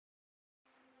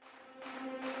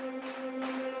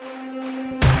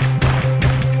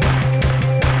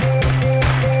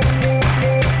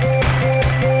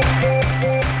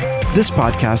This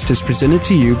podcast is presented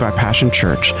to you by Passion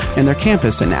Church and their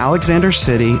campus in Alexander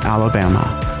City,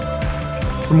 Alabama.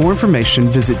 For more information,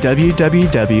 visit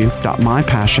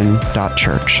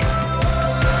www.mypassion.church.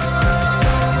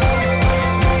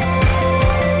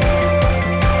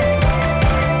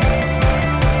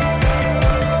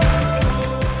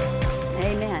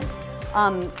 Amen.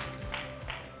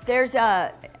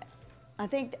 I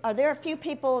think, are there a few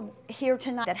people here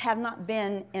tonight that have not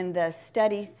been in the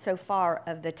study so far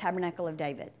of the Tabernacle of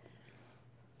David?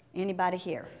 Anybody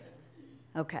here?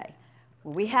 Okay.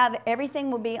 Well, we have,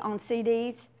 everything will be on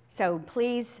CDs, so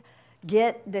please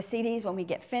get the CDs when we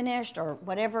get finished or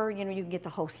whatever, you can get the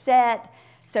whole set.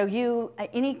 So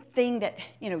anything that,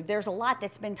 there's a lot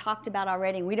that's been talked about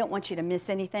already, and we don't want you to miss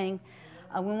anything.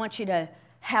 We want you to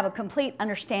have a complete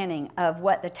understanding of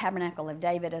what the Tabernacle of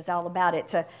David is all about.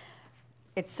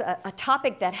 It's a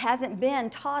topic that hasn't been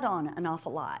taught on an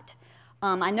awful lot.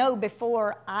 I know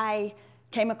before I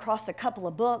came across a couple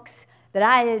of books that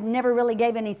I had never really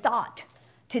gave any thought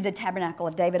to the Tabernacle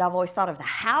of David. I've always thought of the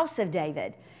house of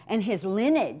David and his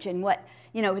lineage and what,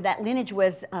 that lineage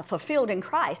was fulfilled in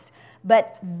Christ.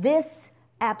 But this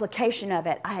application of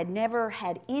it, I had never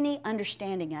had any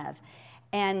understanding of.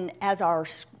 And as our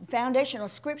foundational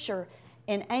scripture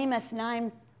in Amos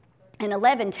 9 and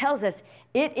 11 tells us,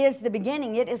 it is the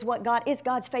beginning. It is it's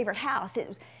God's favorite house.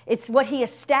 It's what he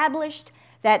established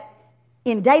that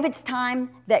in David's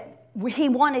time that he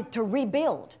wanted to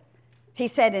rebuild. He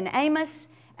said in Amos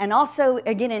and also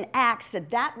again in Acts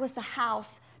that was the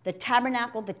house, the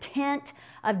tabernacle, the tent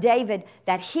of David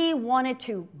that he wanted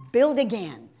to build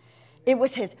again. It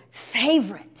was his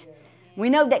favorite. We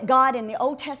know that God in the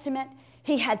Old Testament,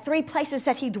 he had three places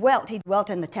that he dwelt. He dwelt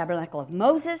in the tabernacle of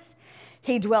Moses,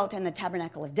 he dwelt in the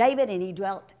tabernacle of David, and he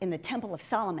dwelt in the temple of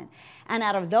Solomon. And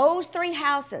out of those three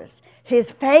houses, his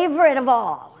favorite of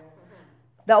all,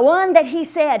 the one that he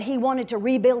said he wanted to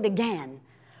rebuild again,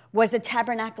 was the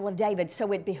tabernacle of David.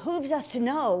 So it behooves us to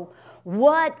know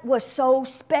what was so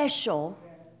special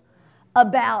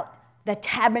about the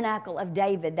tabernacle of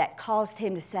David that caused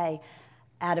him to say,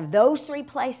 out of those three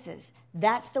places,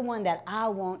 that's the one that I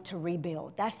want to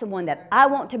rebuild. That's the one that I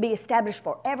want to be established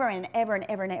forever and ever and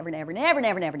ever and ever and ever and ever and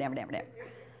ever and ever and ever and ever and ever.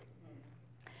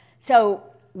 So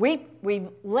we've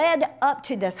led up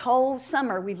to this whole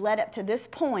summer. We've led up to this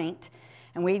point,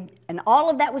 and all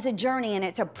of that was a journey, and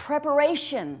it's a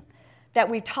preparation that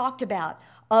we talked about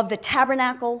of the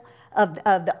tabernacle of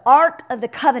the Ark of the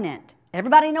Covenant.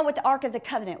 Everybody know what the Ark of the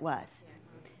Covenant was?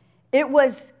 It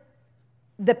was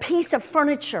the piece of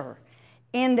furniture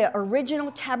in the original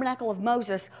tabernacle of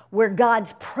Moses where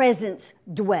God's presence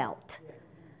dwelt.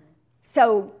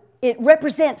 So it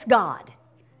represents God.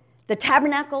 The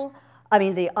tabernacle,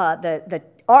 the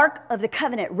Ark of the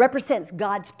Covenant represents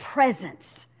God's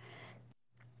presence.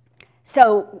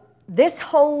 So this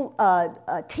whole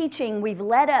teaching we've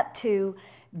led up to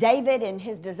David and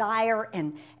his desire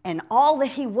and all that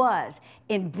he was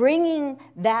in bringing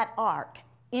that ark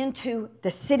into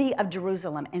the city of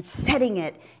Jerusalem and setting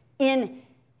it in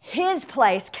his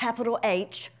place, capital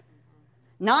H,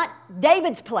 not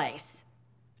David's place.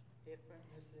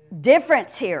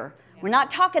 Difference here. We're not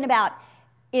talking about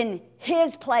in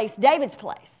his place, David's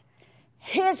place.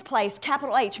 His place,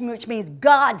 capital H, which means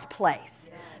God's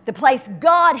place. The place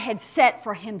God had set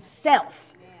for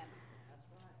himself.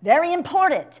 Very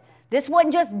important. This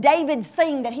wasn't just David's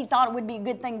thing that he thought it would be a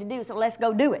good thing to do, so let's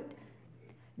go do it.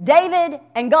 David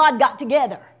and God got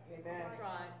together.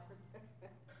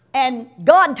 And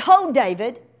God told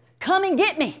David, come and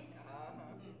get me.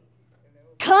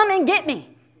 Come and get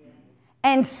me.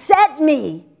 And set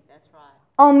me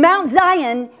on Mount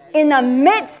Zion in the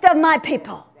midst of my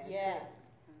people.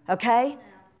 Okay?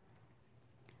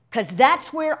 Because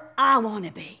that's where I want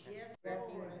to be.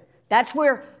 That's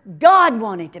where God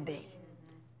wanted to be.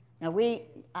 Now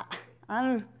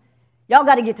y'all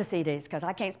got to get the CDs because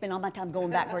I can't spend all my time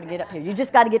going backward to get up here. You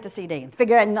just got to get the CD and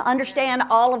figure and understand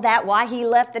all of that, why he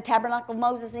left the tabernacle of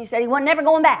Moses, and he said he wasn't never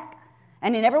going back.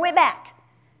 And he never went back.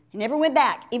 He never went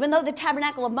back, even though the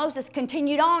tabernacle of Moses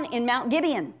continued on in Mount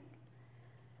Gibeon.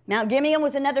 Mount Gibeon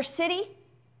was another city.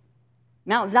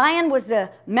 Mount Zion was the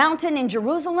mountain in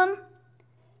Jerusalem.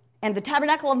 And the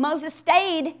tabernacle of Moses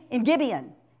stayed in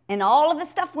Gibeon. And all of the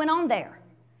stuff went on there.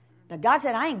 But God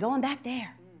said, I ain't going back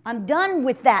there. I'm done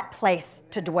with that place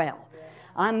to dwell.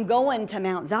 I'm going to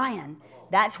Mount Zion.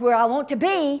 That's where I want to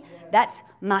be. That's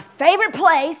my favorite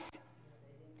place.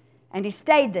 And he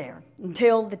stayed there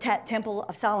until the Temple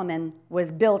of Solomon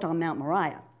was built on Mount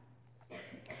Moriah.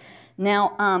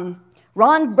 Now,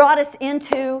 Ron brought us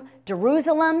into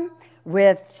Jerusalem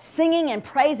with singing and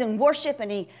praise and worship, and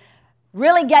he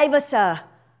really gave us a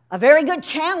a very good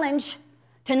challenge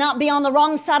to not be on the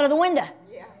wrong side of the window.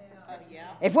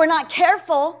 If we're not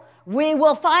careful, we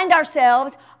will find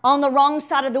ourselves on the wrong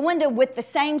side of the window with the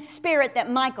same spirit that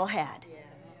Michal had.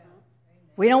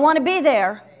 We don't want to be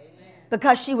there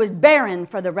because she was barren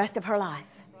for the rest of her life.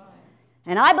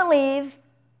 And I believe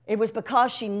it was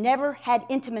because she never had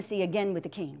intimacy again with the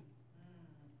king.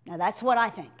 Now that's what I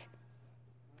think.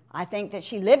 I think that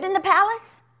she lived in the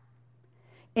palace,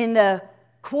 in the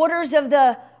quarters of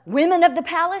the women of the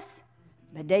palace,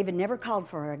 but David never called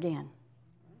for her again.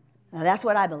 Now that's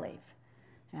what I believe.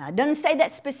 Now, it doesn't say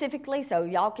that specifically, so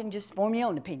y'all can just form your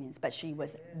own opinions, but she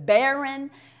was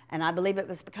barren, and I believe it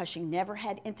was because she never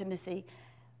had intimacy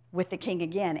with the king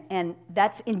again. And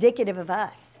that's indicative of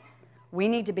us. We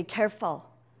need to be careful.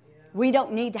 We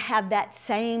don't need to have that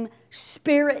same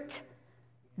spirit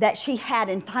that she had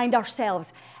and find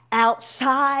ourselves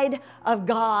outside of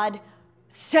God,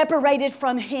 separated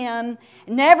from Him,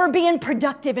 never being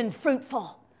productive and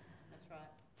fruitful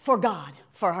for God,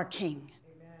 for our King.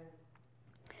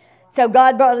 So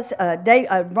God brought us,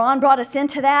 Ron brought us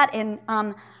into that, and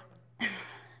I'm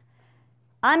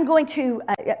going to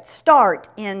start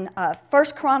in 1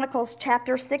 Chronicles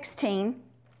chapter 16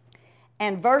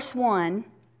 and verse 1.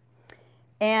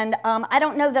 And I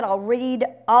don't know that I'll read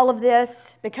all of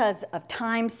this because of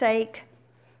time's sake.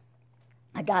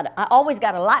 I always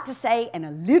got a lot to say and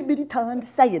a little bit of time to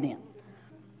say it in.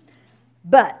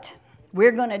 But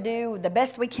we're going to do the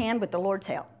best we can with the Lord's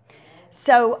help.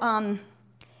 So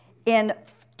in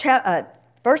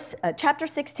chapter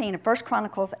 16 of 1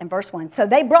 Chronicles and verse 1. So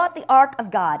they brought the ark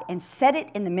of God and set it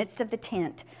in the midst of the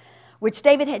tent, which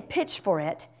David had pitched for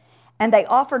it, and they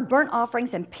offered burnt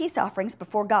offerings and peace offerings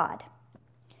before God.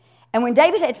 And when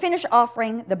David had finished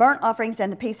offering the burnt offerings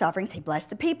and the peace offerings, he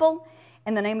blessed the people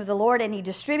in the name of the Lord, and he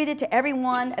distributed to every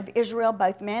one of Israel,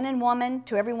 both man and woman,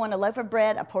 to every one a loaf of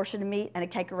bread, a portion of meat, and a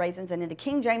cake of raisins. And in the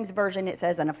King James Version, it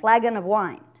says, and a flagon of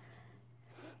wine.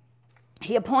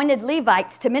 He appointed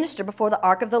Levites to minister before the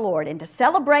ark of the Lord and to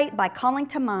celebrate by calling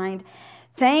to mind,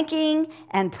 thanking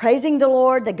and praising the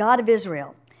Lord, the God of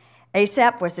Israel.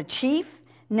 Asaph was the chief.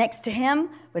 Next to him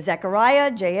was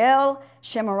Zechariah, Jael,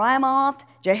 Shemiramoth,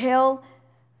 Jehiel,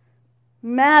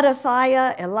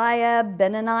 Mattathiah, Eliab,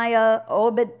 Benaniah,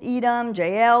 Obed-Edom,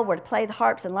 Jael were to play the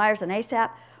harps and lyres, and Asaph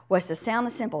was to sound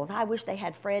the cymbals. I wish they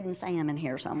had Fred and Sam in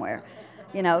here somewhere.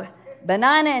 You know,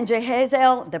 Benaiah and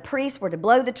Jehaziel, the priests, were to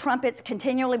blow the trumpets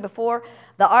continually before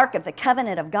the ark of the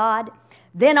covenant of God.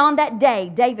 Then on that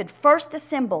day, David first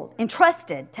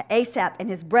entrusted to Asaph and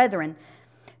his brethren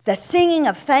the singing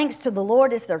of thanks to the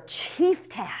Lord as their chief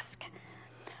task.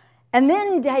 And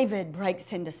then David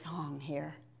breaks into song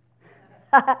here.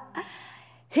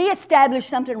 He established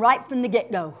something right from the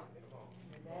get-go.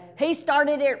 He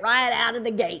started it right out of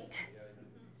the gate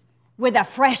with a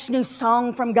fresh new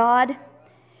song from God.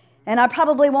 And I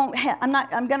probably won't,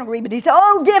 I'm going to read, but he said,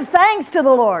 oh, give thanks to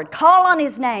the Lord. Call on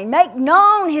His name. Make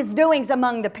known His doings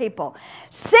among the people.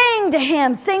 Sing to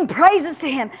Him. Sing praises to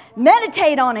Him.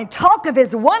 Meditate on and talk of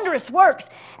His wondrous works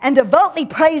and devoutly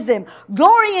praise Him.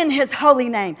 Glory in His holy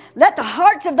name. Let the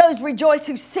hearts of those rejoice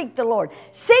who seek the Lord.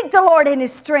 Seek the Lord in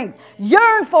His strength.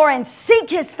 Yearn for and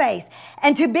seek His face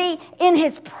and to be in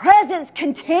His presence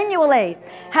continually.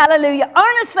 Hallelujah.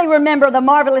 Earnestly remember the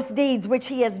marvelous deeds which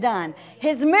He has done.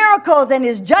 His miracles and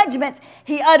His judgments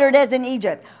He uttered as in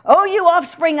Egypt. O you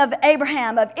offspring of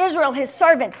Abraham, of Israel His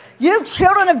servants, you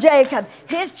children of Jacob,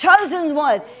 His chosen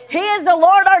ones. He is the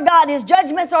Lord our God. His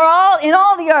judgments are all in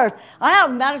all the earth. I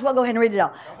might as well go ahead and read it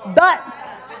all. But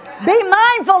be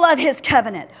mindful of His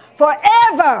covenant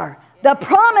forever, the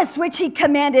promise which He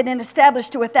commanded and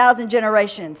established to 1,000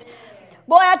 generations.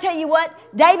 Boy, I tell you what,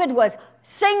 David was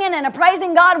singing and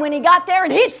praising God when he got there,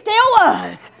 and he still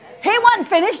was. He wasn't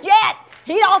finished yet.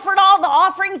 He offered all the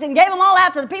offerings and gave them all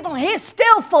out to the people, and he's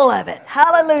still full of it.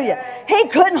 Hallelujah. He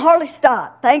couldn't hardly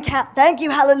stop. Thank you,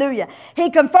 hallelujah.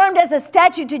 He confirmed as a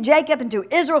statute to Jacob and to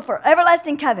Israel for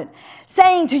everlasting covenant,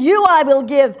 saying, to you I will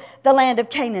give the land of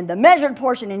Canaan, the measured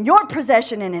portion in your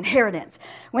possession and inheritance.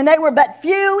 When they were but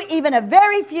few, even a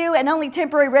very few, and only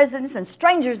temporary residents and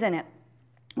strangers in it.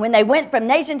 When they went from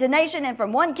nation to nation and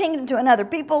from one kingdom to another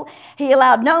people, He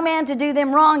allowed no man to do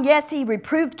them wrong. Yes, He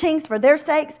reproved kings for their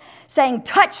sakes, saying,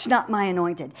 touch not my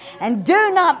anointed, and do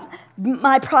not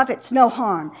my prophets no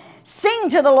harm. Sing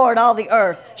to the Lord, all the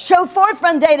earth. Show forth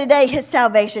from day to day His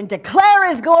salvation. Declare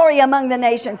His glory among the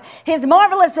nations, His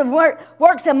marvelous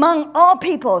works among all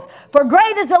peoples. For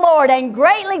great is the Lord, and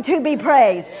greatly to be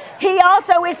praised. He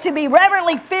also is to be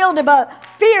reverently feared above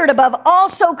feared above all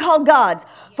so-called gods.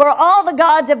 For all the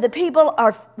gods of the people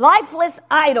are lifeless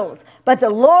idols, but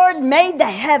the Lord made the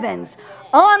heavens.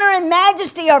 Honor and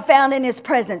majesty are found in his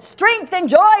presence. Strength and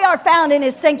joy are found in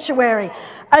his sanctuary.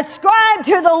 Ascribe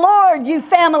to the Lord, you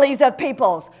families of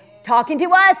peoples. Talking to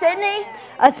us, isn't he?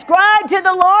 Ascribe to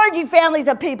the Lord, you families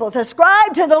of peoples.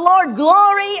 Ascribe to the Lord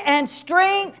glory and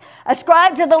strength.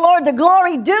 Ascribe to the Lord the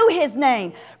glory due his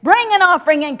name. Bring an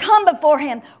offering and come before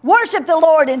him. Worship the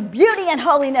Lord in beauty and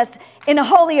holiness in a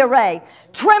holy array.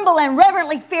 Tremble and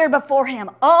reverently fear before him,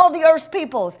 all the earth's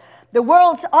peoples. The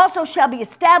world also shall be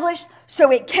established,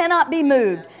 so it cannot be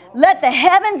moved. Let the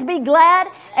heavens be glad,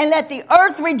 and let the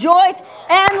earth rejoice,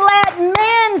 and let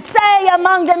men say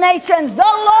among the nations, the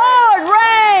Lord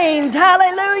reigns.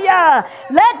 Hallelujah.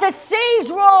 Let the seas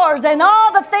roar, and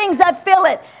all the things that fill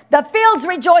it. The fields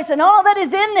rejoice, and all that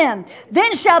is in them.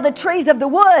 Then shall the trees of the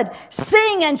wood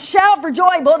sing and shout for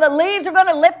joy. Boy, the leaves are going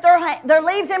to lift their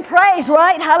leaves in praise,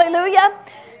 right? Hallelujah.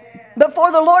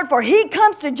 Before the Lord, for he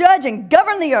comes to judge and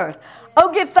govern the earth. Oh,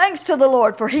 give thanks to the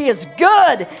Lord, for he is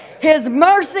good. His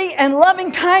mercy and loving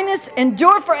kindness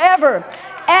endure forever.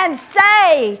 And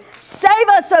say, save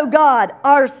us, O God,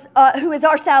 who is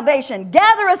our salvation.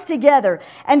 Gather us together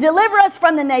and deliver us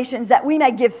from the nations, that we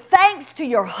may give thanks to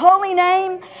your holy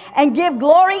name and give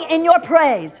glory in your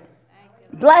praise.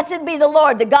 Blessed be the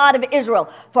Lord, the God of Israel,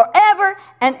 forever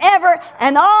and ever.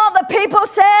 And all the people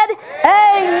said,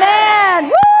 Amen.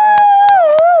 Woo!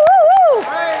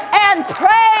 And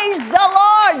praise the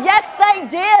Lord. Yes, they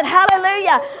did.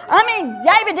 Hallelujah. I mean,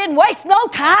 David didn't waste no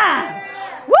time.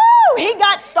 Woo! He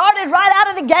got started right out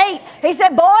of the gate. He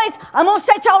said, boys, I'm going to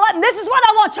set y'all up, and this is what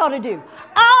I want y'all to do.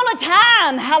 All the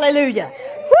time. Hallelujah.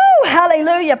 Woo!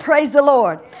 Hallelujah. Praise the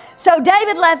Lord. So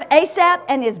David left Asaph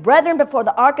and his brethren before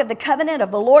the ark of the covenant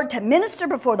of the Lord to minister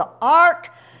before the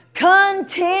ark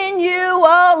continually,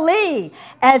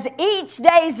 as each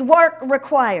day's work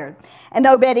required. And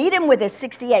Obed-Edom with his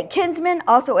 68 kinsmen,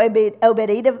 also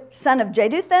Obed-Edom, son of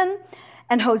Jeduthun,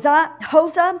 and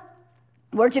Hosah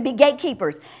were to be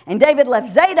gatekeepers. And David left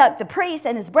Zadok the priest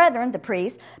and his brethren, the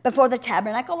priests, before the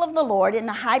tabernacle of the Lord in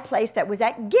the high place that was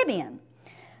at Gibeon,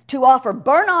 to offer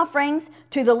burnt offerings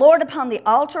to the Lord upon the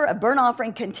altar of burnt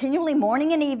offering continually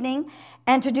morning and evening,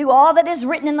 and to do all that is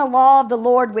written in the law of the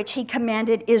Lord which he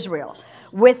commanded Israel.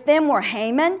 With them were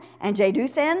Haman and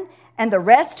Jeduthun, and the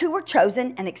rest who were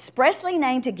chosen and expressly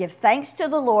named to give thanks to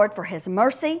the Lord, for his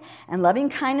mercy and loving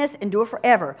kindness endure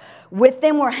forever. With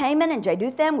them were Haman and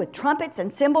Jeduthun with trumpets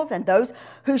and cymbals, and those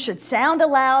who should sound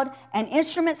aloud, and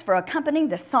instruments for accompanying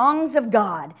the songs of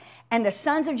God. And the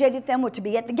sons of Jeduthun were to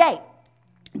be at the gate.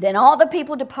 Then all the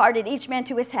people departed, each man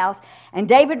to his house, and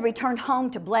David returned home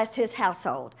to bless his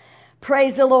household.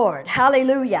 Praise the Lord.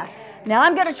 Hallelujah. Now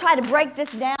I'm going to try to break this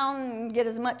down and get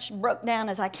as much broke down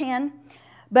as I can.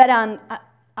 But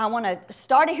I want to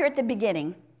start it here at the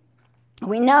beginning.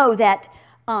 We know that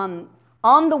on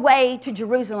the way to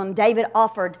Jerusalem, David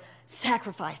offered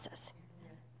sacrifices.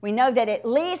 We know that at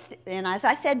least, and as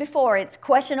I said before, it's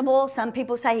questionable. Some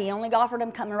people say he only offered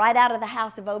them coming right out of the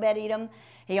house of Obed-Edom.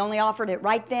 He only offered it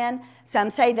right then. Some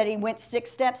say that he went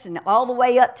 6 steps and all the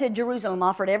way up to Jerusalem,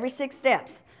 offered every 6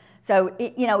 steps. So,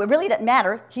 it really doesn't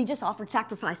matter. He just offered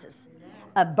sacrifices,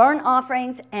 burnt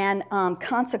offerings and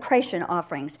consecration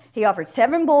offerings. He offered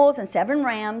 7 bulls and 7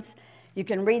 rams. You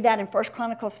can read that in 1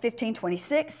 Chronicles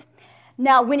 15:26.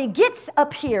 Now, when he gets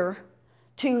up here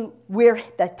to where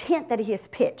the tent that he has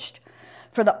pitched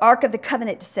for the Ark of the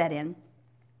Covenant to set in,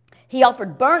 he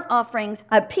offered burnt offerings,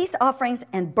 peace offerings,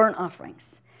 and burnt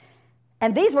offerings.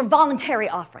 And these were voluntary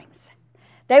offerings.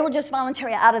 They were just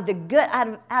voluntary out of the good,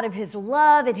 out of his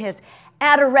love and his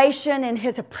adoration and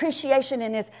his appreciation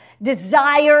and his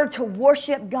desire to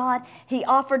worship God. He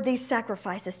offered these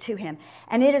sacrifices to him.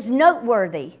 And it is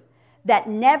noteworthy that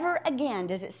never again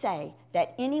does it say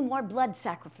that any more blood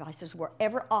sacrifices were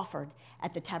ever offered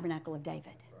at the tabernacle of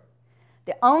David.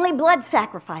 The only blood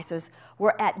sacrifices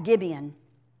were at Gibeon,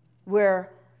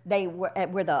 where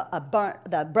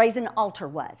the brazen altar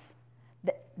was.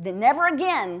 The never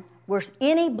again were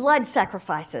any blood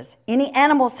sacrifices, any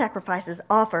animal sacrifices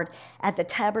offered at the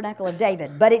tabernacle of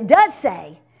David. But it does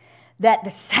say that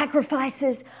the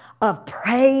sacrifices of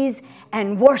praise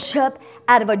and worship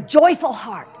out of a joyful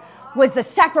heart was the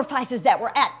sacrifices that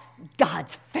were at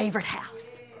God's favorite house.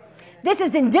 This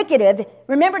is indicative.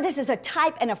 Remember, this is a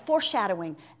type and a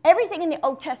foreshadowing. Everything in the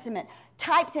Old Testament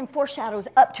types and foreshadows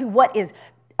up to what is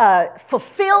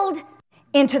fulfilled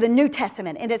into the New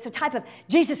Testament. And it's a type of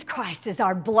Jesus Christ is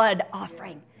our blood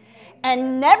offering.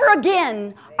 And never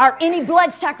again are any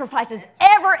blood sacrifices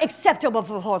ever acceptable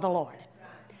before the Lord.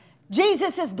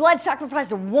 Jesus' blood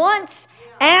sacrifice once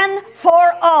and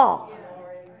for all.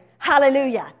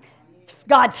 Hallelujah.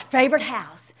 God's favorite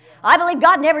house. I believe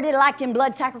God never did like them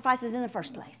blood sacrifices in the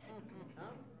first place.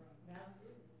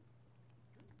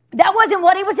 That wasn't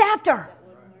what he was after.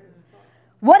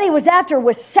 What he was after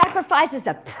was sacrifices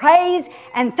of praise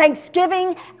and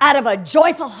thanksgiving out of a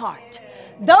joyful heart.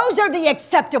 Those are the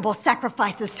acceptable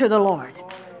sacrifices to the Lord.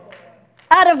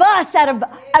 Out of us,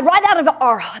 right out of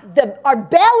our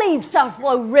bellies shall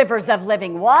flow rivers of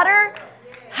living water.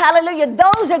 Hallelujah.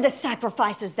 Those are the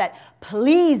sacrifices that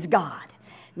please God.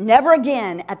 Never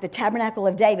again at the Tabernacle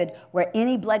of David were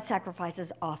any blood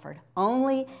sacrifices offered.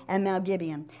 Only at Mount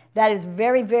Gibeon. That is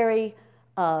very, very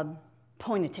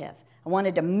pointative. I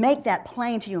wanted to make that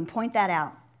plain to you and point that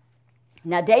out.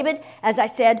 Now David, as I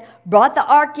said, brought the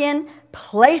ark in,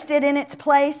 placed it in its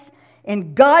place,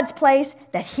 in God's place,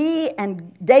 that he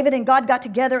and David and God got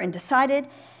together and decided.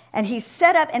 And he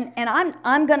set up, and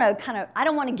I'm going to I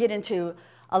don't want to get into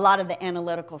a lot of the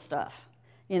analytical stuff.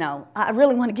 You know, I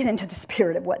really want to get into the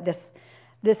spirit of what this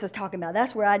is talking about.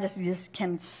 That's where I just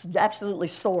can absolutely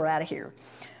soar out of here.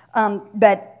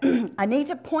 But I need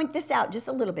to point this out just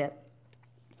a little bit.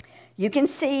 You can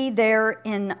see there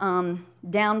in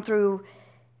down through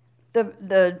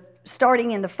the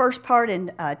starting in the first part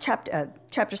in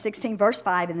chapter 16, verse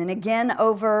 5, and then again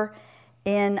over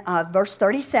in verse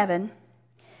 37,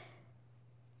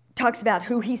 talks about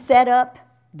who he set up,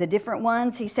 the different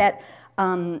ones he set.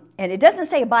 And it doesn't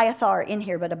say Abiathar in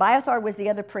here, but Abiathar was the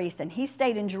other priest, and he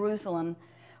stayed in Jerusalem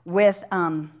with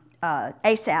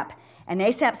Asaph and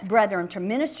Asaph's brethren to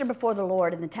minister before the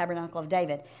Lord in the tabernacle of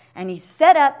David. And he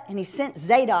set up and he sent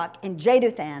Zadok and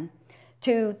Jeduthun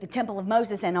to the temple of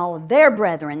Moses and all of their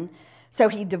brethren. So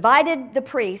he divided the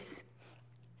priests.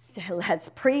 So that's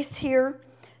priests here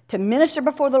to minister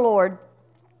before the Lord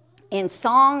in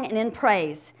song and in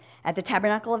praise at the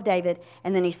tabernacle of David.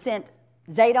 And then he sent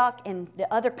Zadok and the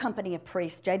other company of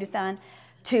priests, Jeduthun,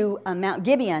 to Mount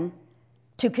Gibeon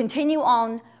to continue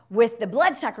on with the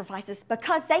blood sacrifices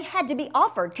because they had to be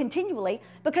offered continually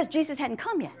because Jesus hadn't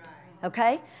come yet.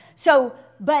 Okay? So,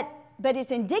 but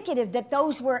it's indicative that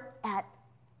those were at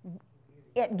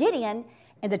Gideon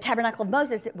and the tabernacle of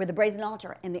Moses with the brazen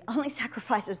altar, and the only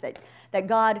sacrifices that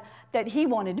God, that he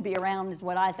wanted to be around is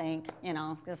what I think,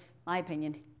 just my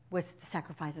opinion, was the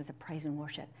sacrifices of praise and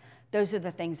worship. Those are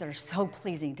the things that are so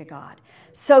pleasing to God,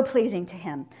 so pleasing to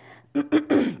him.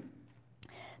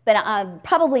 But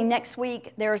probably next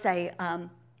week there's a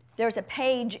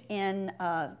page in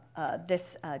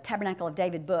this Tabernacle of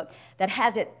David book that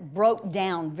has it broke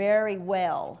down very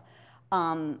well.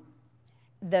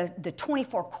 The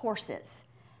 24 courses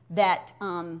that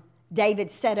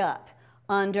David set up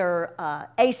under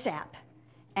Asaph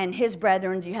and his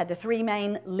brethren. You had the three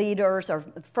main leaders or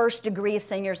first degree of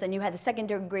singers, and you had the second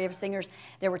degree of singers.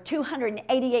 There were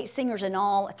 288 singers in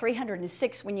all,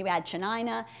 306 when you add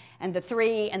Chenina and the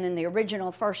three, and then the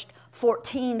original first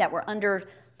 14 that were under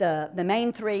the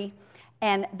main three.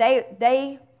 And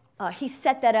he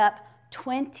set that up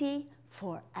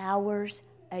 24 hours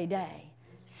a day,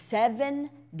 7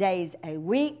 days a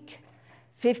week,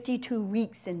 52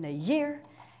 weeks in the year.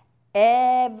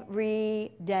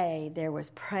 Every day there was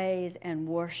praise and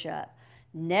worship.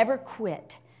 Never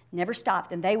quit, never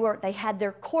stopped. And they had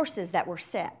their courses that were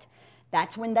set.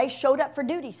 That's when they showed up for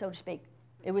duty, so to speak.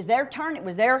 It was their turn, it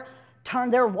was their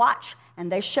turn, their watch,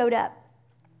 and they showed up.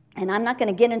 And I'm not going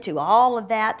to get into all of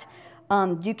that.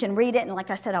 You can read it, and like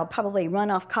I said, I'll probably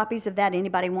run off copies of that.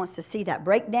 Anybody wants to see that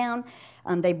breakdown,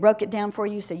 they broke it down for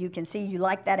you so you can see you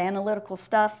like that analytical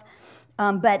stuff.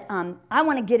 But I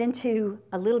want to get into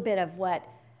a little bit of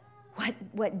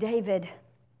what David,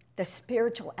 the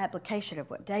spiritual application of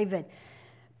what David,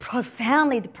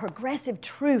 profoundly the progressive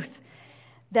truth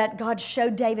that God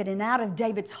showed David, and out of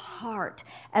David's heart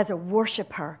as a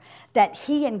worshiper, that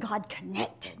he and God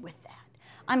connected with that.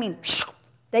 I mean,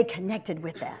 they connected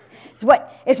with that.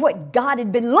 It's what God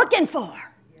had been looking for.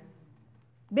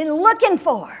 Been looking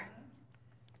for.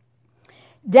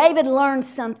 David learned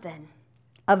something.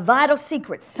 A vital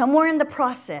secret somewhere in the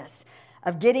process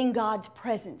of getting God's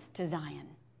presence to Zion.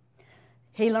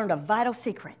 He learned a vital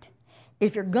secret.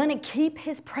 If you're going to keep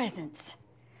his presence,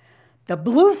 the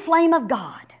blue flame of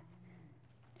God,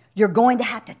 you're going to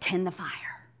have to tend the fire.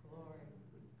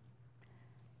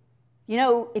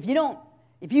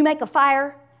 If you make a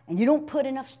fire and you don't put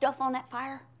enough stuff on that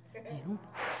fire,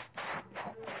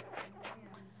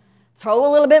 throw a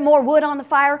little bit more wood on the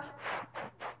fire,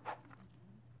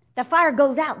 the fire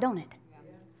goes out, don't it?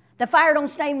 The fire don't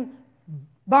stay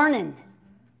burning.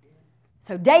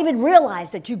 So David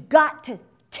realized that you got to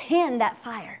tend that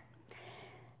fire.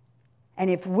 And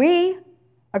if we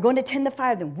are going to tend the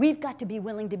fire, then we've got to be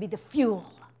willing to be the fuel.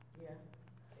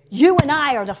 You and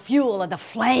I are the fuel of the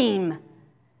flame.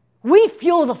 We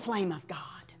fuel the flame of God.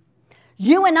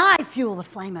 You and I fuel the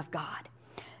flame of God.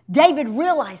 David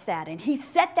realized that, and he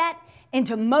set that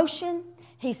into motion.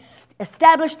 He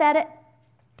established that,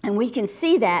 and we can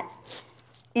see that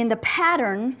in the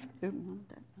pattern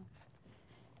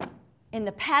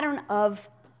of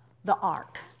the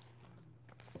ark.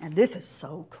 And this is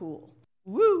so cool.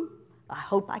 Woo! I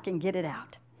hope I can get it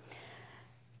out.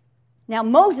 Now,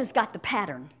 Moses got the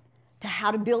pattern to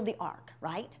how to build the ark,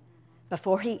 right?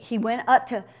 Before he went up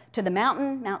to the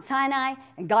mountain, Mount Sinai,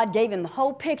 and God gave him the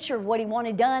whole picture of what he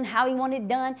wanted done, how he wanted it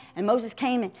done, and Moses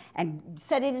came and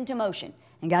set it into motion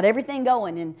and got everything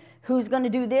going, and who's going to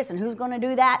do this and who's going to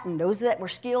do that, and those that were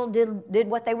skilled did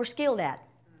what they were skilled at.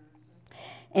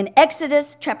 In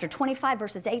Exodus chapter 25,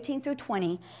 verses 18 through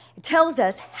 20, it tells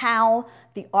us how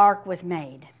the ark was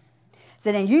made. It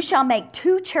said, and you shall make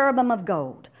 2 cherubim of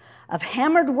gold. Of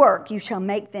hammered work you shall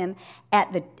make them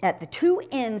at the 2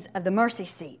 ends of the mercy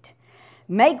seat.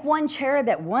 Make 1 cherub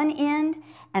at one end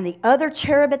and the other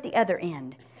cherub at the other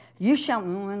end. You shall...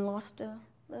 Oh, I lost a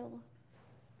little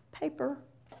paper.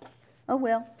 Oh,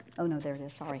 well. Oh, no, there it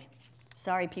is. Sorry.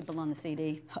 Sorry, people on the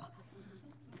CD.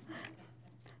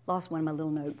 Lost one of my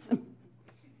little notes.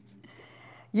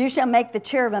 You shall make the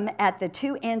cherubim at the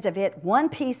 2 ends of it, one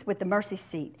piece with the mercy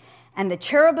seat. And the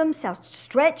cherubim shall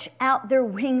stretch out their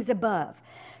wings above,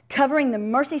 covering the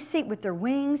mercy seat with their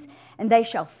wings, and they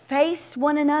shall face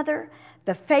one another.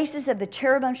 The faces of the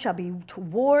cherubim shall be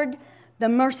toward the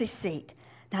mercy seat.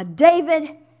 Now,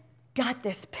 David got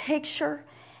this picture,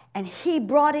 and he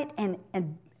brought it and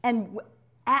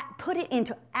put it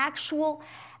into actual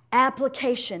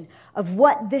application of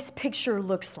what this picture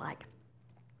looks like.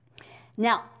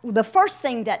 Now, the first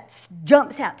thing that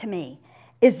jumps out to me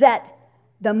is that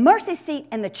the mercy seat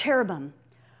and the cherubim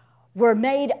were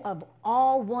made of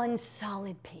all one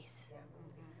solid piece.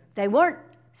 They weren't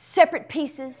separate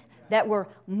pieces that were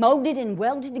molded and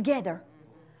welded together.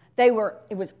 It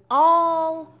was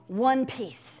all one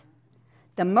piece.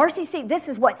 The mercy seat, this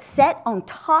is what's set on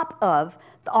top of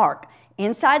the ark.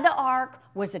 Inside the ark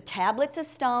was the tablets of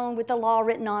stone with the law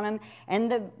written on them,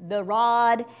 and the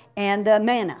rod and the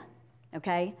manna,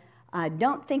 okay? I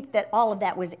don't think that all of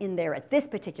that was in there at this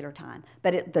particular time,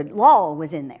 but the law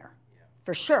was in there,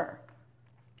 for sure.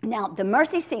 Now, the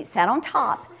mercy seat sat on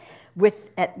top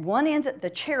with, at one end, the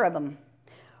cherubim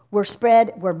were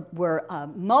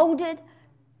molded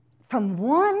from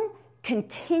one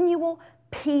continual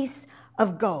piece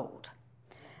of gold.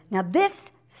 Now,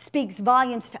 this speaks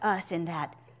volumes to us in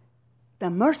that the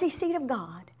mercy seat of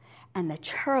God and the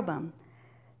cherubim,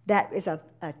 that is a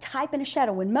type and a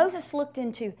shadow. When Moses looked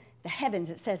into the heavens,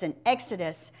 it says in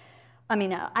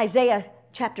Isaiah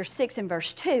chapter 6 and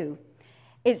verse 2,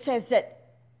 it says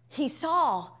that he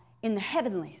saw in the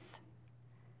heavenlies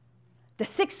the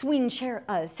 6-winged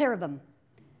cherubim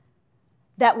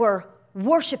that were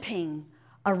worshiping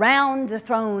around the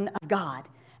throne of God.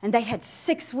 And they had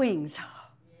 6 wings.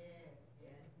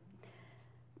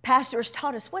 Pastors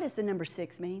taught us, what does the number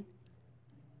 6 mean?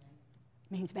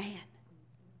 It means man.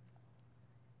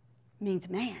 It means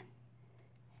man.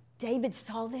 David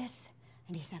saw this,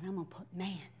 and he said, I'm going to put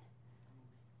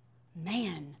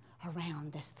man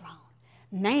around this throne,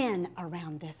 man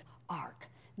around this ark,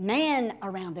 man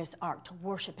around this ark to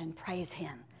worship and praise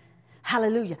him.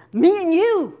 Hallelujah. Me and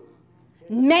you.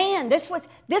 Man, this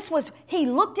was, he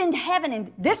looked into heaven,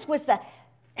 and this was the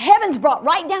heavens brought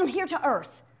right down here to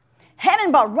earth.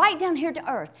 Heaven brought right down here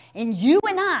to earth. And you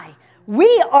and I,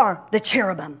 we are the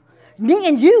cherubim. Me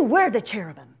and you, we're the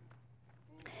cherubim.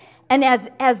 And as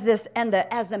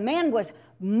the man was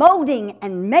molding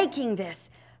and making this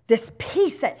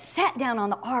piece that sat down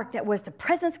on the ark, that was the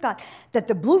presence of God, that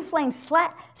the blue flame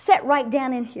set right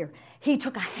down in here, he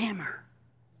took a hammer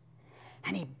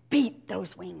and he beat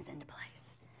those wings into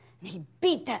place. And he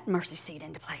beat that mercy seat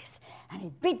into place. And he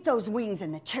beat those wings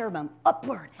and the cherubim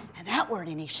upward and outward,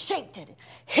 and he shaped it,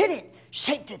 hit it,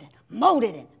 shaped it,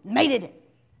 molded it, made it.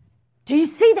 Do you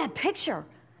see that picture?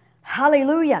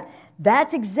 Hallelujah.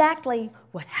 That's exactly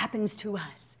what happens to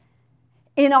us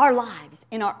in our lives,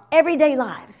 in our everyday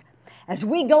lives. As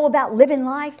we go about living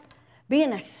life,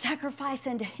 being a sacrifice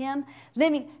unto him,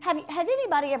 living. Has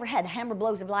anybody ever had hammer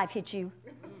blows of life hit you?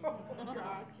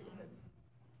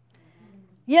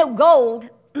 You know, gold,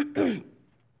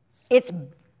 it's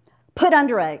put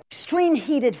under an extreme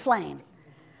heated flame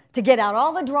to get out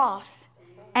all the dross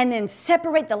and then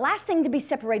separate. The last thing to be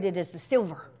separated is the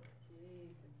silver,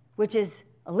 which is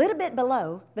a little bit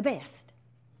below the best.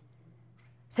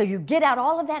 So you get out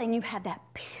all of that and you have that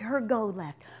pure gold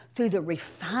left. through the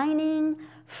refining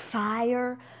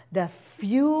fire, the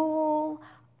fuel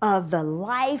of the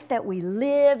life that we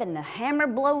live and the hammer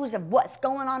blows of what's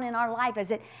going on in our life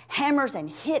as it hammers and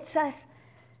hits us,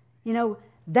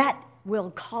 that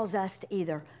will cause us to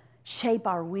either shape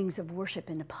our wings of worship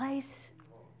into place.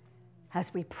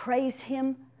 As we praise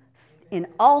Him in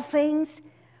all things,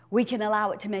 we can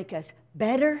allow it to make us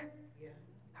better,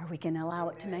 or we can allow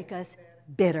it to make us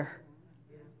bitter.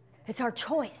 It's our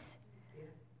choice.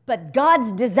 But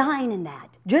God's design in that,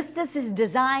 just as His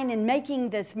design in making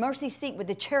this mercy seat with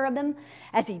the cherubim,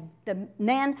 as the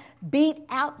man beat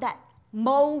out that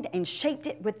mold and shaped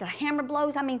it with the hammer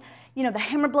blows. I mean, the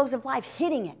hammer blows of life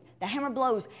hitting it. The hammer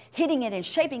blows hitting it and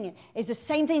shaping it is the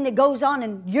same thing that goes on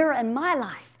in your and my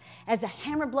life. As the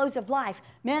hammer blows of life,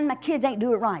 man, my kids ain't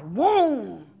do it right.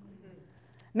 Whoom!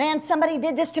 Man, somebody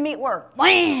did this to me at work.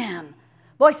 Wham!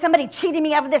 Boy, somebody cheated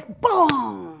me out of this.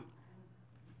 Boom!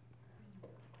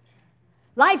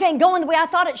 Life ain't going the way I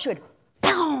thought it should.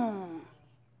 Boom!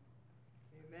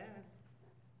 Amen.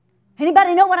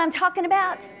 Anybody know what I'm talking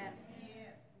about? Yes.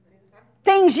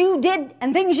 Things you did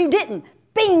and things you didn't.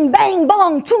 Bing, bang,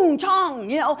 bong, chung, chong.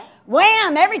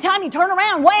 Wham! Every time you turn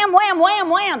around, wham, wham, wham,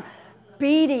 wham.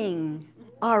 Beating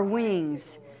our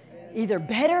wings, either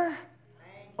better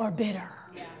or bitter.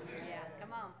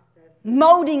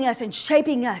 Molding us and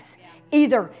shaping us,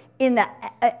 either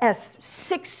as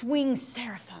six-winged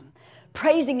seraphim,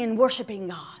 praising and worshiping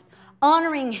God,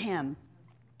 honoring Him.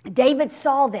 David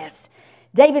saw this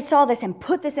and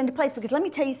put this into place, because let me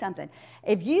tell you something.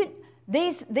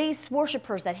 These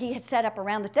worshipers that he had set up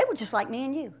around it, they were just like me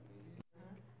and you.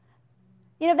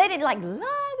 They didn't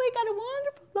we got a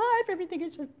wonderful life. Everything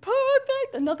is just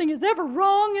perfect and nothing is ever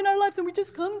wrong in our lives. And we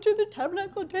just come to the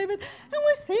Tabernacle of David and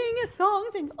we're singing a song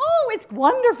saying, oh, it's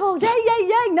wonderful. Yay, yay,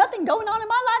 yay. Nothing going on in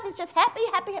my life. It's just happy,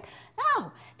 happy, happy.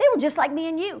 No, they were just like me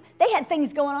and you. They had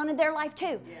things going on in their life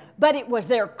too. Yeah. But it was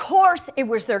their course. It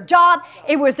was their job.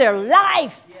 It was their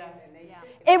life.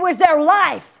 Yeah. It was their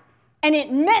life. And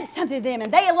it meant something to them.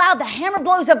 And they allowed the hammer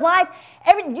blows of life.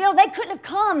 They couldn't have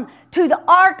come to the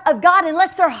ark of God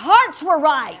unless their hearts were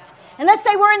right. Unless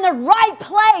they were in the right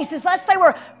place. Unless they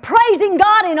were praising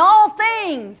God in all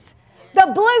things.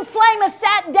 The blue flame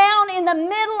sat down in the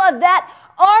middle of that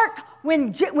ark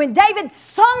when David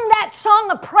sung that song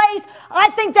of praise.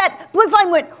 I think that blue flame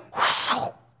went whoosh.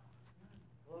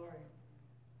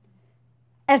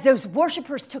 As those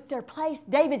worshipers took their place,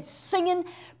 David singing,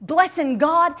 blessing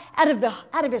God out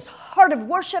of his heart of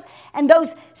worship, and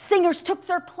those singers took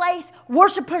their place,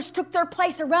 worshipers took their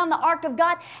place around the ark of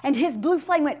God, and his blue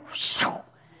flame went,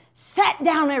 sat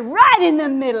down there right in the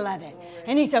middle of it.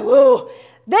 And he said, whoa,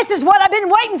 this is what I've been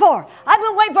waiting for. I've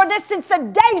been waiting for this since the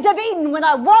days of Eden when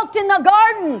I walked in the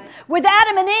garden with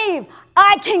Adam and Eve.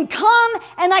 I can come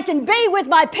and I can be with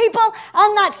my people.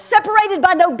 I'm not separated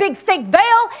by no big thick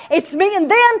veil. It's me and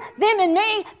them and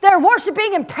me. They're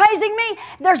worshiping and praising me.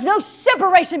 There's no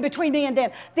separation between me and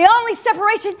them. The only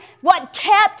separation, what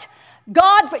kept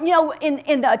God,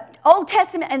 in the Old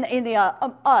Testament and in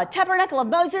the tabernacle of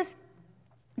Moses,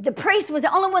 the priest was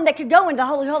the only one that could go into the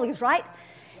Holy of Holies, right?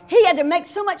 He had to make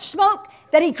so much smoke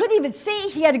that he couldn't even see.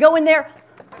 He had to go in there.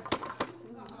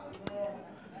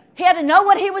 He had to know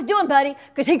what he was doing, buddy,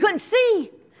 because he couldn't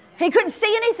see. He couldn't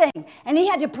see anything. And he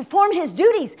had to perform his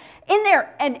duties in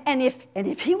there. And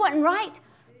if he wasn't right,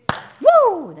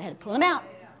 woo, they had to pull him out.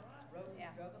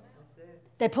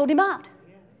 They pulled him out.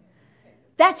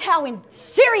 That's how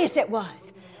serious it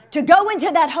was to go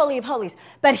into that Holy of Holies.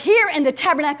 But here in the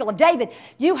Tabernacle of David,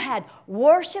 you had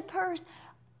worshipers.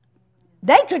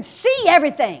 They could see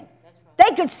everything.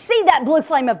 They could see that blue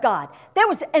flame of God.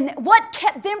 And what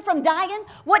kept them from dying,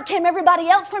 what kept everybody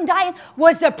else from dying,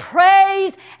 was the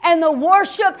praise and the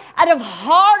worship out of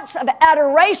hearts of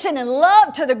adoration and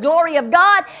love to the glory of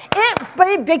God.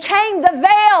 It became the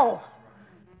veil.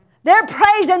 Their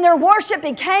praise and their worship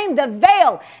became the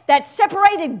veil that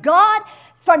separated God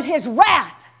from His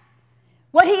wrath.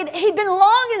 He'd been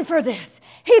longing for this.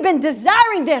 He'd been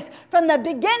desiring this from the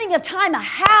beginning of time, a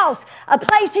house, a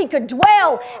place he could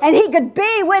dwell, and he could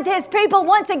be with his people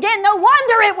once again. No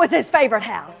wonder it was his favorite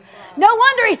house. No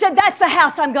wonder he said, that's the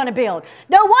house I'm going to build.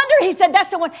 No wonder he said, that's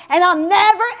the one, and I'll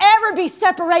never, ever be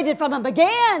separated from him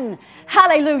again.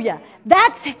 Hallelujah.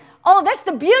 That's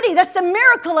the beauty. That's the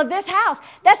miracle of this house.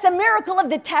 That's the miracle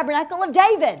of the Tabernacle of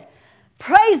David.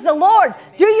 Praise the Lord.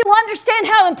 Do you understand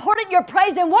how important your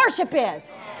praise and worship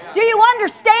is? Do you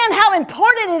understand how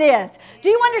important it is? Do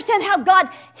you understand how God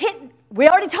we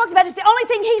already talked about it. It's the only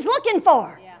thing He's looking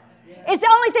for. It's the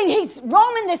only thing He's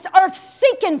roaming this earth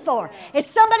seeking for. It's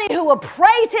somebody who will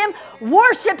praise Him,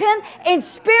 worship Him in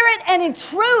spirit and in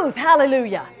truth.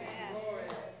 Hallelujah.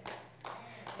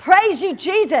 Praise you,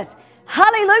 Jesus.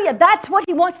 Hallelujah. That's what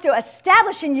he wants to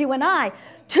establish in you and I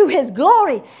to his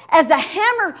glory. As the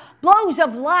hammer blows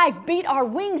of life beat our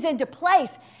wings into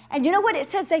place. And you know what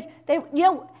it says? And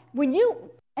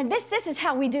this is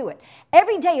how we do it.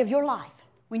 Every day of your life,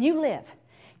 when you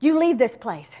leave this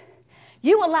place.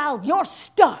 You allow your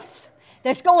stuff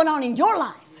that's going on in your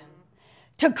life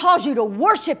to cause you to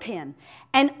worship him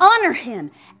and honor him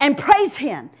and praise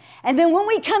him. And then when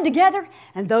we come together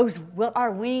and our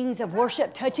wings of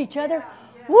worship touch each other,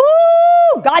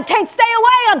 woo! God can't stay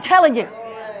away, I'm telling you.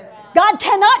 God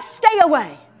cannot stay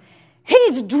away.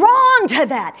 He's drawn to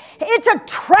that. It's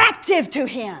attractive to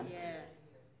him.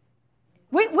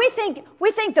 We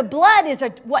think the blood is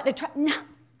no.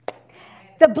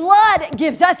 The blood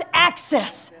gives us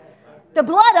access. The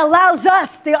blood allows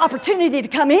us the opportunity to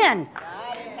come in.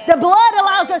 The blood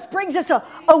brings us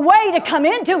a way to come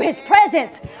into his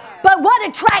presence. But what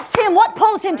attracts him, what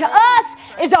pulls him to us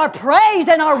is our praise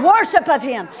and our worship of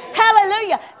him.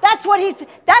 Hallelujah. That's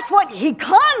what he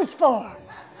comes for.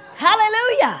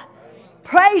 Hallelujah.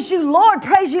 Praise you, Lord.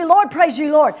 Praise you, Lord. Praise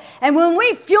you, Lord. And when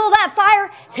we fuel that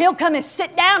fire, he'll come and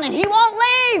sit down and he won't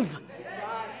leave.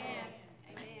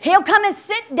 He'll come and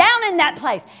sit down in that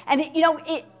place. And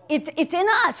it's in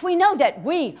us. We know that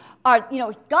we are,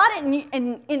 God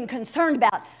isn't concerned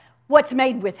about what's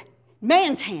made with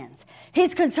man's hands.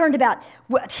 He's concerned about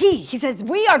what he says,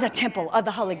 we are the temple of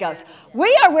the Holy Ghost.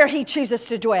 We are where he chooses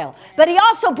to dwell. But he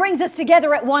also brings us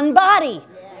together at one body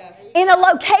in a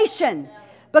location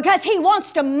because he wants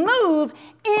to move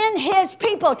in his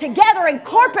people together and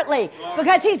corporately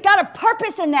because he's got a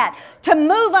purpose in that to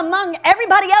move among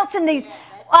everybody else in these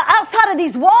outside of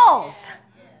these walls.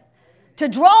 To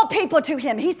draw people to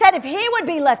him. He said if he would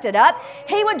be lifted up,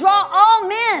 he would draw all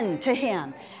men to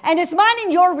him. And it's mine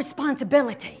and your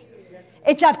responsibility.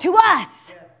 It's up to us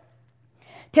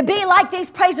to be like these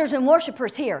praisers and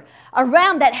worshipers here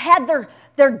around that had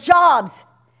their jobs.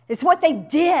 It's what they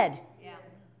did.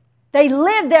 They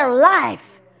lived their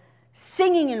life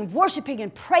singing and worshiping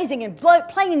and praising and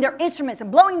playing their instruments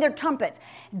and blowing their trumpets,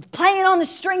 playing on the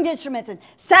stringed instruments and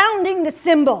sounding the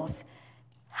cymbals.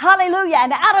 Hallelujah.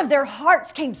 And out of their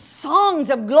hearts came songs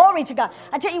of glory to God.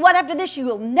 I tell you what, after this, you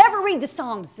will never read the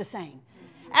Psalms the same.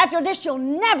 After this, you'll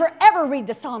never, ever read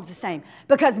the Psalms the same.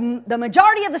 Because the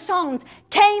majority of the songs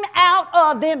came out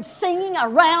of them singing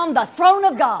around the throne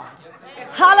of God.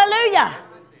 Hallelujah.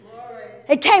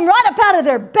 It came right up out of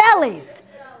their bellies.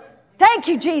 Thank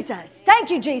you, Jesus. Thank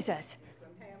you, Jesus.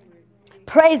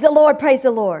 Praise the Lord. Praise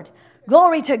the Lord.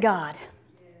 Glory to God.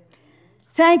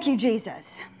 Thank you,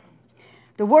 Jesus.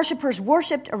 The worshipers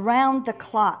worshiped around the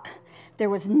clock. There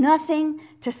was nothing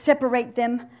to separate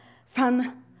them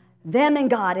from them and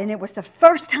God. And it was the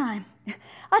first time.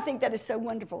 I think that is so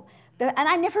wonderful. And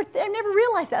I never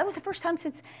realized that. That was the first time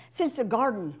since the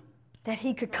garden that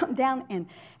he could come down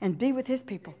and be with his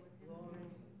people.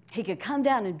 He could come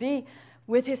down and be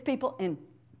with his people. And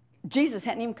Jesus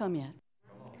hadn't even come yet.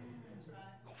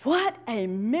 What a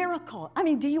miracle. I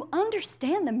mean, do you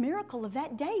understand the miracle of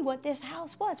that day, what this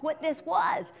house was, what this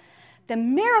was? The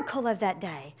miracle of that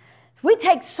day. We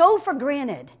take so for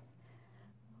granted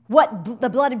what the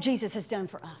blood of Jesus has done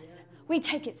for us. We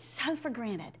take it so for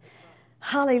granted.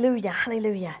 Hallelujah,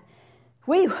 hallelujah.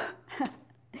 They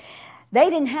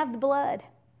didn't have the blood.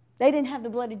 They didn't have the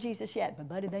blood of Jesus yet, but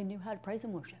buddy, they knew how to praise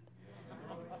and worship.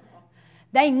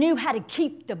 They knew how to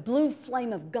keep the blue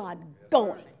flame of God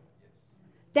going.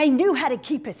 They knew how to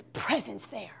keep his presence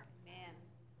there.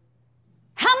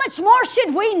 How much more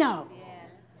should we know?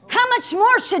 How much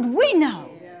more should we know?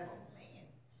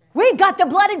 We've got the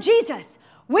blood of Jesus.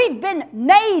 We've been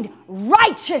made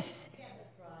righteous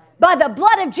by the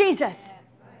blood of Jesus.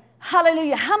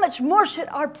 Hallelujah. How much more should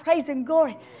our praise and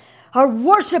glory, our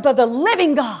worship of the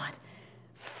living God,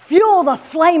 fuel the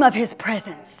flame of his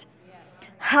presence?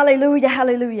 Hallelujah,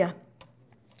 hallelujah.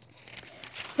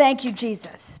 Thank you,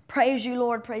 Jesus. Praise you,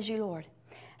 Lord. Praise you, Lord.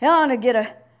 I want to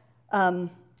get a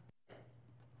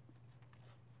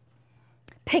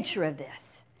picture of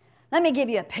this. Let me give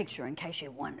you a picture in case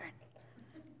you're wondering.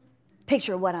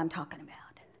 Picture of what I'm talking about.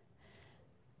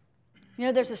 You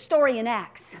know, there's a story in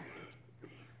Acts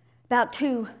about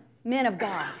two men of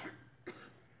God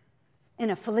in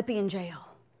a Philippian jail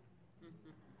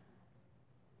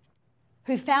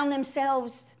who found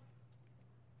themselves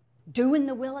doing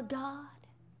the will of God,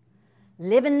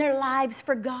 living their lives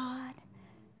for God,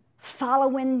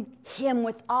 following him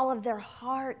with all of their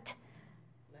heart,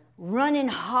 running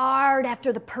hard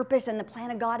after the purpose and the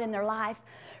plan of God in their life,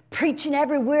 preaching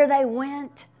everywhere they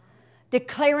went,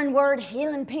 declaring word,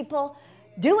 healing people,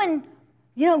 doing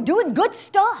good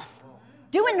stuff,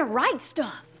 doing the right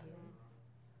stuff.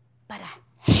 but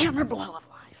a hammer blow of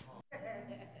life.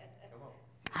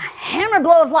 A hammer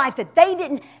blow of life that they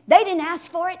didn't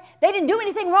ask for it. They didn't do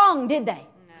anything wrong, did they?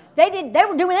 No. They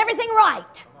were doing everything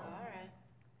right.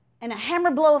 And a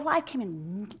hammer blow of life came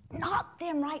and knocked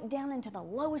them right down into the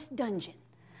lowest dungeon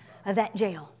of that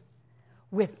jail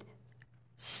with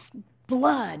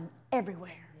blood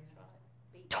everywhere,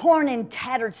 torn and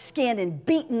tattered skin and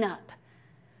beaten up,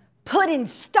 put in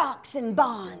stocks and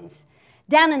bonds,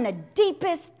 down in the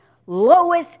deepest,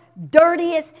 lowest,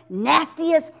 dirtiest,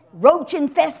 nastiest,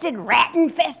 roach-infested,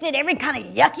 rat-infested, every kind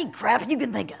of yucky crap you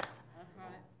can think of.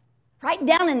 Right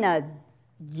down in the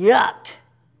yuck.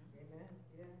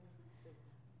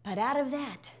 But out of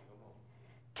that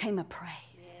came a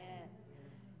praise.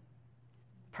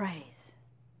 Praise.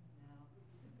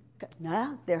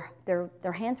 No,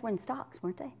 their hands were in stocks,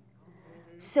 weren't they?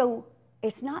 So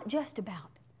it's not just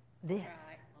about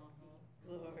this.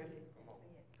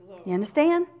 You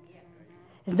understand?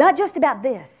 It's not just about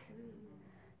this.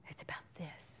 It's about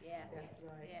this.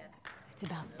 It's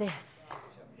about this.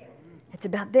 It's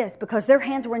about this because their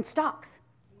hands were in stocks.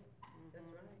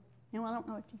 No, I don't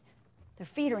know. Their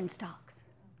feet are in stocks.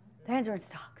 Their hands are in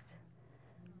stocks.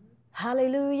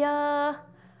 Hallelujah.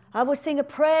 I will sing a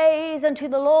praise unto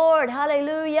the Lord.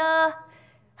 Hallelujah.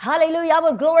 Hallelujah. I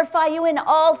will glorify you in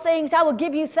all things. I will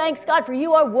give you thanks, God, for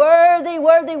you are worthy,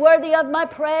 worthy, worthy of my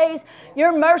praise.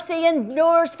 Your mercy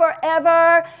endures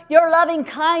forever. Your loving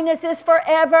kindness is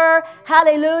forever.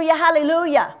 Hallelujah.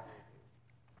 Hallelujah.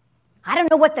 I don't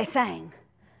know what they sang,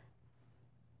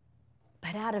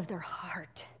 but out of their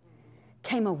heart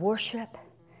came a worship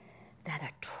that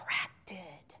attracted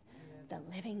the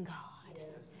living God,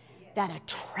 that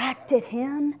attracted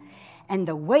him, and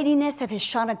the weightiness of his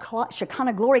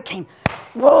Shekinah glory came,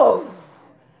 whoa,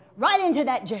 right into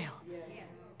that jail.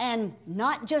 And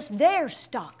not just their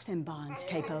stocks and bonds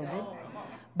came open,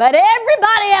 but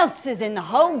everybody else's in the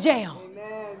whole jail.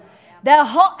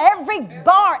 Every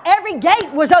bar, every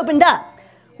gate was opened up.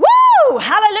 Woo!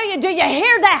 Hallelujah. Do you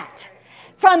hear that?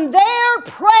 From their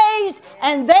praise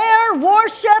and their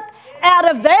worship, out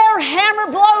of their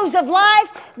hammer blows of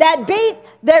life that beat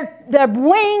their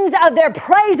wings of their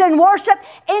praise and worship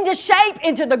into shape,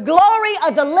 into the glory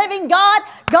of the living God,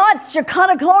 God's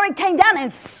Shekinah glory came down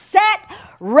and sat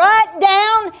right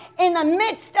down in the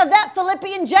midst of that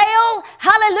Philippian jail.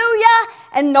 Hallelujah.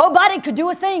 And nobody could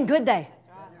do a thing, could they?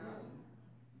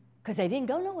 Because they didn't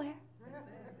go nowhere.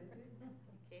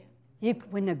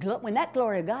 When that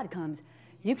glory of God comes,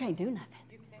 you can't do nothing.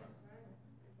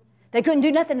 They couldn't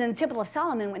do nothing in the Temple of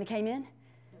Solomon when he came in.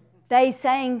 They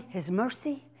sang his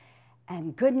mercy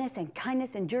and goodness and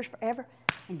kindness endures forever.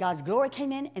 And God's glory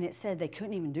came in, and it said they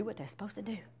couldn't even do what they're supposed to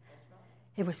do.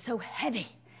 It was so heavy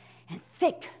and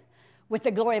thick with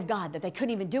the glory of God that they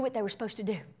couldn't even do what they were supposed to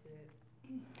do. It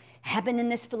happened in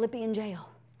this Philippian jail.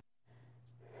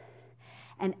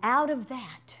 And out of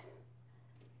that,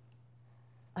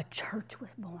 a church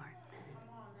was born.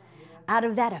 Out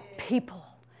of that, a people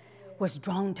was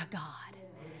drawn to God.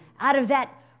 Out of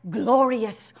that,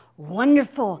 glorious,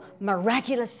 wonderful,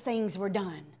 miraculous things were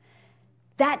done.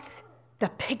 That's the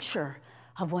picture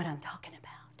of what I'm talking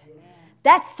about.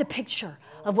 That's the picture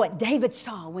of what David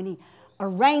saw when he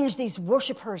arranged these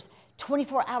worshipers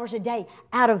 24 hours a day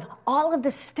out of all of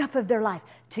the stuff of their life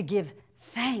to give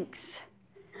thanks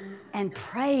and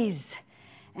praise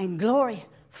and glory.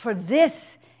 For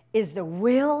this is the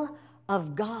will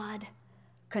of God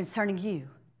concerning you.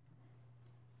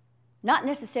 Not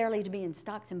necessarily to be in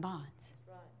stocks and bonds,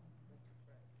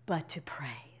 but to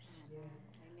praise,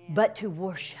 but to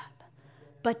worship,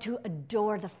 but to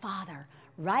adore the Father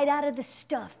right out of the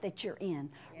stuff that you're in,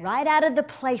 right out of the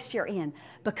place you're in,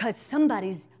 because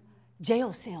somebody's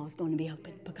jail cell is going to be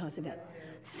open because of it.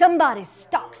 Somebody's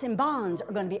stocks and bonds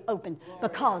are going to be open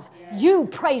because you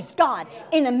praised God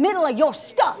in the middle of your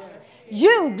stuff.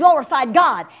 You glorified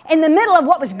God in the middle of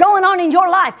what was going on in your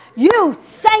life. You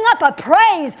sang up a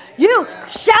praise. You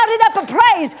shouted up a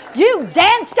praise. You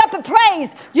danced up a praise.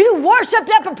 You worshiped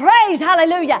up a praise.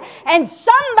 Hallelujah. And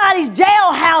somebody's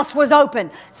jailhouse was open.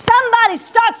 Somebody's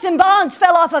stocks and bonds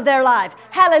fell off of their life.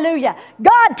 Hallelujah.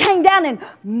 God came down and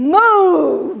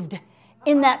moved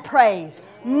in that praise,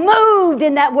 moved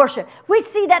in that worship. We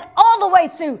see that all the way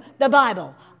through the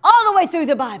Bible, all the way through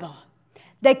the Bible.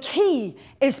 The key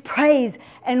is praise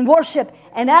and worship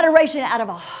and adoration out of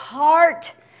a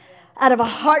heart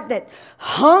that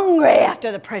hungry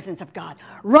after the presence of God,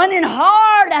 running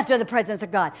hard after the presence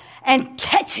of God and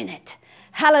catching it.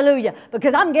 Hallelujah.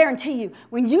 Because I'm guarantee you,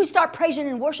 when you start praising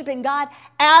and worshiping God,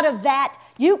 out of that,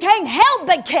 you can't help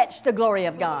but catch the glory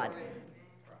of God.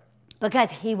 Because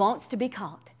He wants to be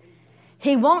caught.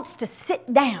 He wants to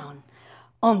sit down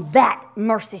on that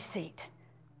mercy seat.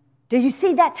 Do you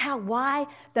see why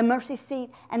the mercy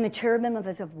seat and the cherubim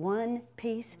is of one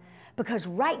piece? Because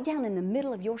right down in the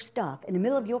middle of your stuff, in the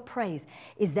middle of your praise,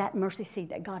 is that mercy seat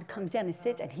that God comes down and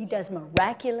sits, and He does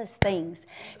miraculous things.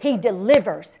 He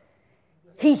delivers.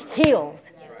 He heals.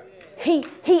 He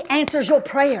answers your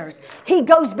prayers. He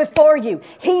goes before you.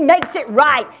 He makes it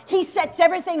right. He sets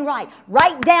everything right.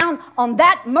 Right down on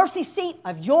that mercy seat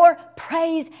of your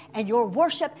praise and your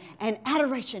worship and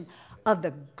adoration of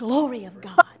the glory of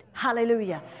God.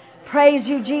 Hallelujah. Praise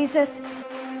you, Jesus.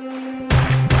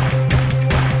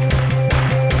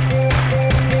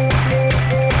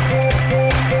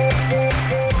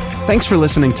 Thanks for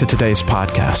listening to today's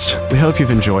podcast. We hope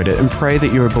you've enjoyed it and pray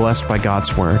that you are blessed by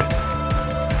God's Word.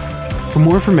 For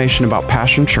more information about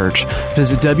Passion Church,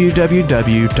 visit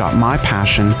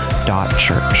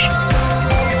www.mypassion.church.